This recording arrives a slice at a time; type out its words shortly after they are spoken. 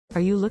Are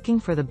you looking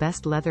for the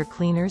best leather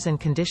cleaners and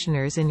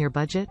conditioners in your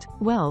budget?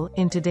 Well,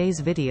 in today's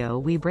video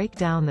we break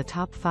down the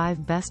top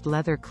 5 best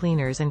leather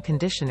cleaners and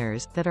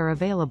conditioners that are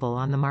available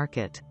on the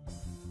market.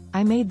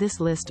 I made this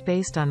list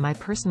based on my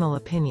personal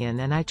opinion,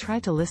 and I try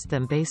to list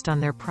them based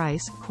on their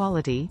price,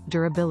 quality,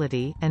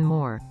 durability, and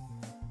more.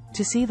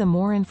 To see the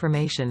more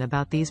information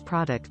about these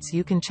products,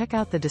 you can check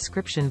out the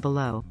description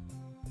below.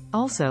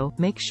 Also,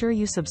 make sure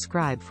you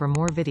subscribe for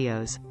more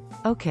videos.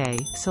 Okay,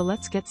 so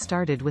let's get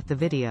started with the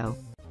video.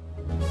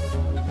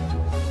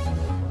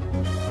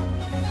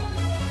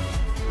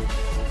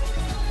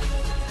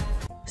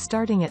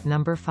 Starting at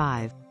number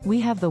 5,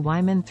 we have the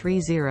Weiman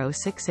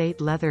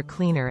 3068 Leather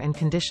Cleaner and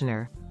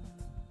Conditioner.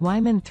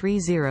 Weiman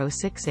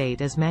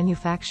 3068 is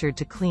manufactured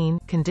to clean,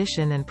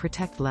 condition and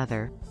protect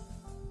leather.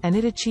 And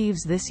it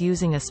achieves this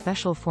using a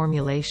special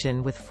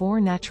formulation with 4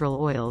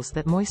 natural oils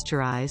that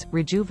moisturize,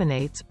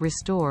 rejuvenates,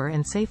 restore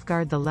and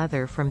safeguard the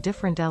leather from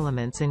different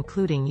elements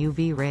including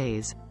UV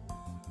rays.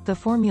 The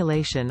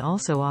formulation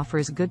also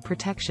offers good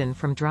protection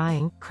from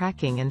drying,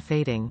 cracking and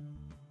fading.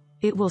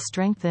 It will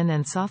strengthen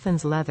and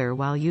softens leather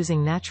while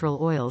using natural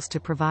oils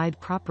to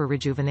provide proper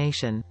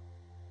rejuvenation.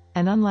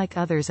 And unlike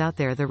others out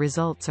there, the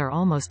results are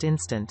almost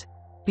instant.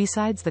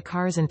 Besides the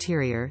car's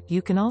interior,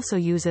 you can also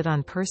use it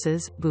on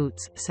purses,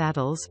 boots,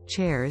 saddles,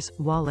 chairs,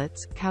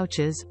 wallets,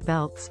 couches,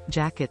 belts,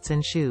 jackets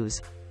and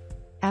shoes.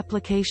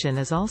 Application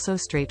is also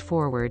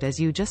straightforward, as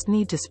you just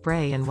need to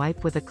spray and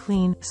wipe with a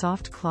clean,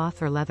 soft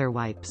cloth or leather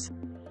wipes.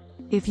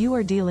 If you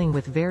are dealing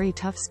with very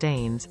tough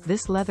stains,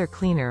 this leather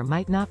cleaner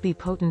might not be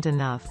potent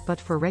enough, but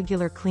for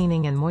regular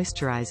cleaning and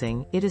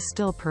moisturizing, it is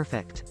still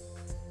perfect.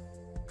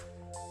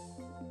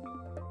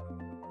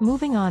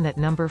 Moving on, at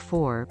number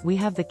 4, we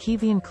have the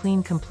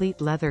KevianClean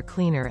Complete Leather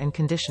Cleaner and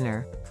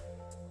Conditioner.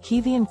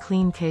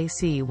 KevianClean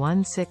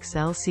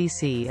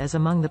KC16LCC is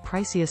among the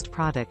priciest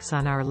products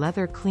on our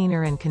leather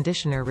cleaner and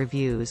conditioner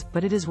reviews,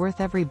 but it is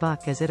worth every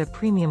buck as it a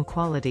premium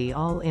quality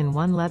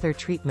all-in-one leather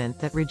treatment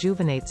that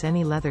rejuvenates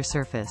any leather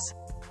surface.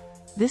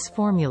 This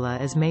formula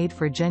is made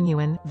for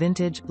genuine,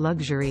 vintage,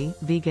 luxury,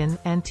 vegan,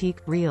 antique,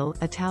 real,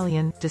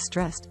 Italian,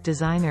 distressed,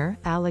 designer,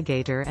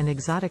 alligator and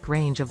exotic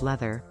range of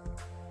leather.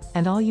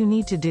 And all you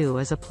need to do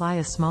is apply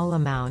a small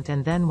amount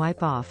and then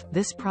wipe off.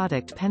 This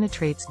product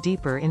penetrates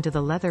deeper into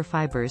the leather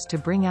fibers to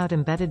bring out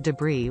embedded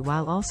debris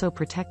while also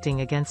protecting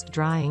against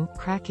drying,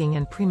 cracking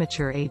and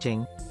premature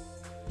aging.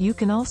 You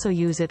can also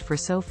use it for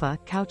sofa,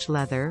 couch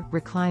leather,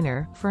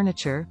 recliner,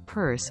 furniture,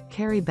 purse,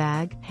 carry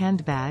bag,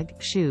 handbag,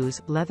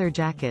 shoes, leather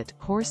jacket,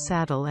 horse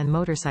saddle and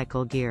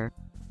motorcycle gear.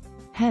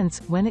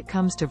 Hence, when it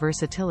comes to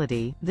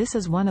versatility, this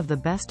is one of the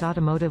best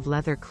automotive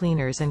leather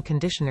cleaners and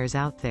conditioners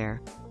out there.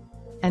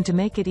 And to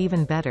make it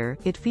even better,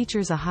 it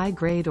features a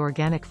high-grade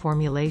organic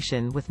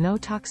formulation with no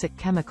toxic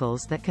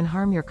chemicals that can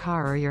harm your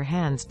car or your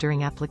hands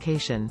during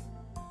application.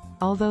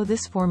 Although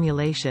this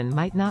formulation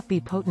might not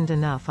be potent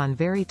enough on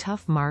very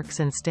tough marks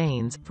and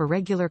stains, for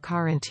regular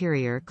car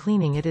interior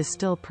cleaning it is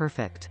still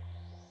perfect.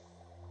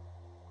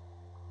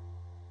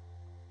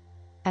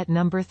 At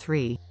number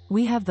 3,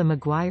 we have the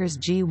Meguiar's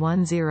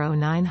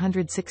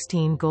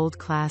G10916 Gold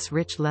Class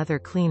Rich Leather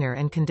Cleaner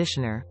and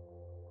Conditioner.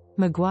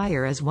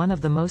 Meguiar is one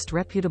of the most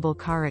reputable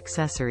car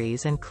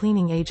accessories and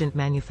cleaning agent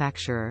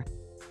manufacturer.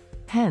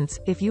 Hence,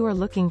 if you are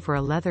looking for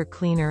a leather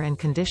cleaner and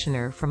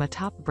conditioner from a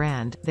top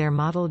brand, their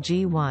model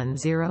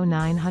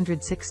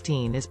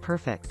G10916 is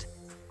perfect.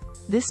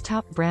 This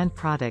top brand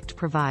product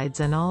provides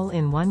an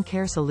all-in-one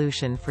care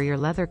solution for your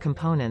leather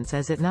components,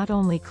 as it not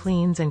only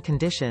cleans and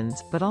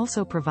conditions, but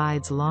also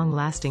provides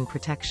long-lasting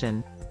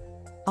protection.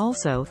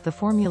 Also, the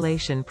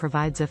formulation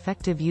provides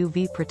effective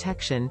UV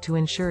protection to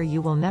ensure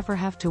you will never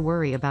have to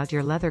worry about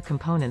your leather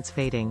components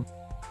fading.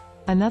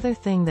 Another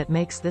thing that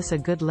makes this a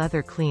good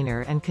leather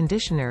cleaner and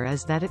conditioner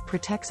is that it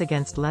protects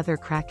against leather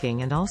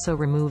cracking and also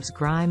removes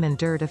grime and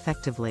dirt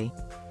effectively.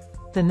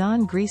 The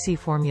non-greasy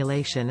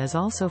formulation is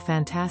also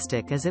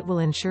fantastic, as it will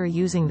ensure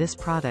using this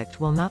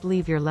product will not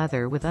leave your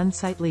leather with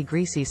unsightly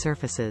greasy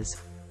surfaces.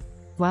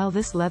 While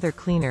this leather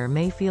cleaner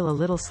may feel a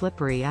little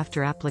slippery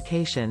after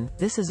application,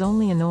 this is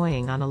only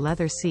annoying on a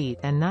leather seat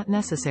and not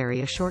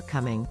necessarily a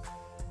shortcoming.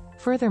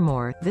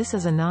 Furthermore, this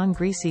is a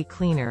non-greasy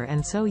cleaner,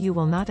 and so you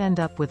will not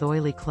end up with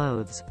oily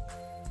clothes.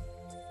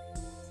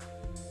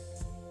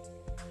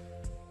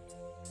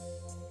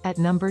 At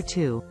number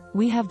 2,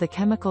 we have the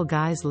Chemical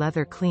Guys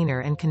Leather Cleaner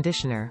and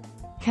Conditioner.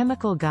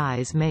 Chemical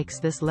Guys makes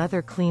this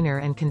leather cleaner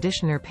and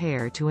conditioner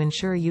pair to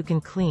ensure you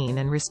can clean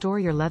and restore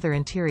your leather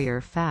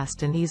interior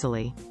fast and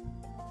easily.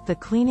 The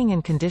cleaning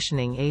and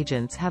conditioning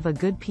agents have a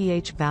good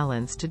pH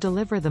balance to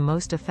deliver the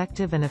most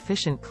effective and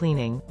efficient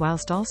cleaning,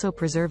 whilst also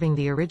preserving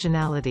the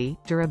originality,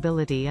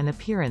 durability and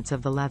appearance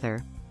of the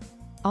leather.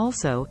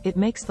 Also, it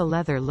makes the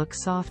leather look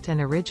soft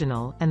and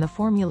original, and the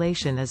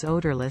formulation is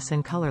odorless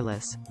and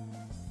colorless.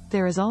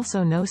 There is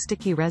also no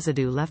sticky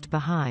residue left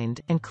behind,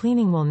 and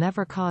cleaning will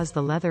never cause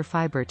the leather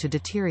fiber to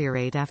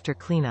deteriorate after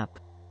cleanup.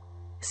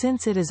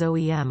 Since it is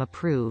OEM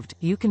approved,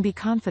 you can be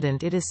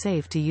confident it is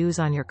safe to use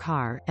on your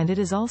car, and it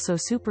is also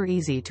super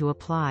easy to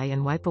apply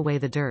and wipe away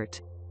the dirt.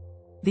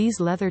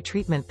 These leather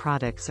treatment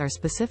products are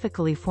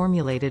specifically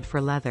formulated for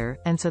leather,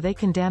 and so they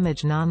can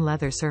damage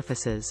non-leather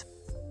surfaces.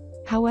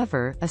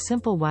 However, a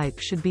simple wipe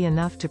should be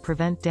enough to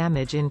prevent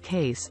damage in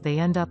case they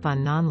end up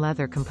on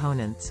non-leather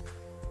components.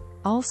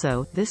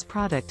 Also, this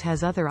product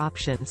has other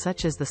options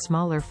such as the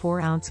smaller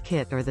 4-ounce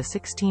kit or the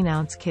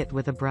 16-ounce kit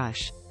with a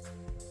brush.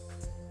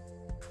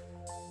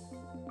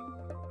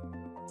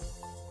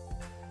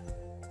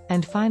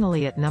 And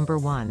finally at number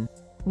 1.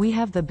 We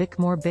have the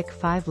Bickmore Bick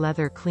 5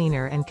 Leather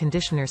Cleaner and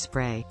Conditioner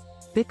Spray.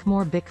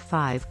 Bickmore Bick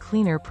 5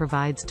 Cleaner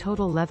provides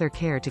total leather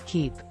care to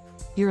keep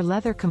your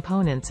leather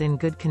components in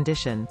good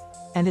condition.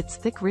 And its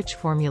thick rich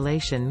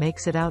formulation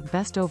makes it out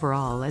best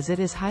overall as it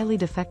is highly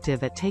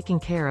effective at taking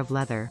care of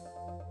leather.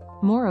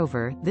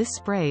 Moreover, this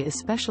spray is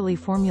specially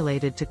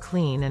formulated to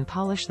clean and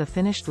polish the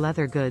finished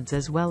leather goods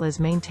as well as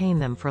maintain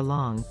them for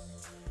long.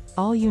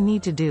 All you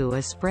need to do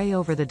is spray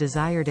over the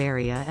desired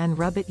area and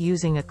rub it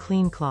using a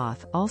clean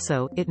cloth.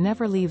 Also, it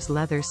never leaves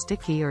leather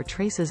sticky or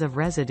traces of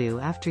residue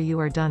after you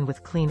are done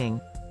with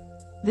cleaning.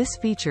 This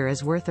feature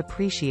is worth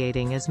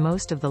appreciating as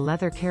most of the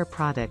leather care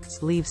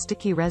products leave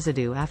sticky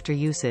residue after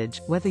usage.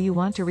 Whether you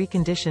want to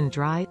recondition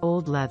dry,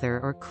 old leather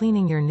or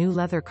cleaning your new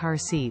leather car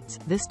seats,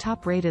 this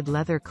top-rated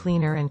leather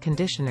cleaner and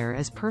conditioner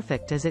is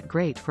perfect as it's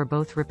great for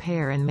both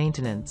repair and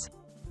maintenance.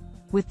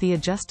 With the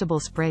adjustable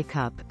spray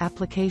cup,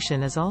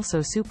 application is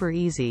also super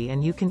easy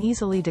and you can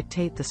easily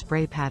dictate the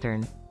spray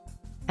pattern.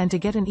 And to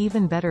get an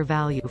even better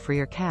value for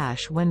your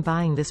cash when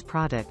buying this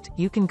product,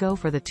 you can go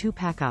for the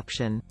 2-pack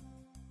option.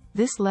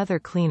 This leather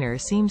cleaner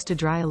seems to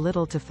dry a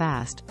little too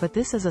fast, but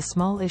this is a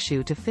small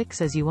issue to fix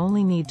as you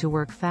only need to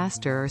work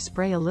faster or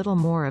spray a little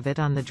more of it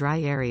on the dry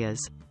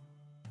areas.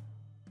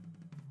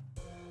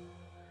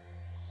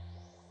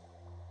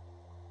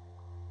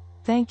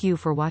 Thank you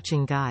for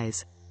watching,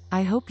 guys.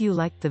 I hope you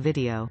liked the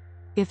video.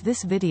 If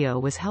this video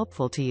was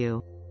helpful to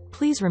you,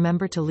 please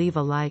remember to leave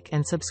a like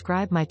and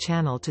subscribe my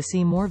channel to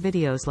see more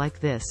videos like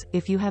this.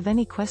 If you have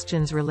any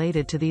questions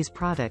related to these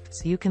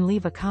products, you can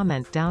leave a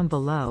comment down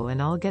below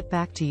and I'll get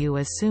back to you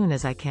as soon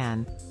as I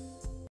can.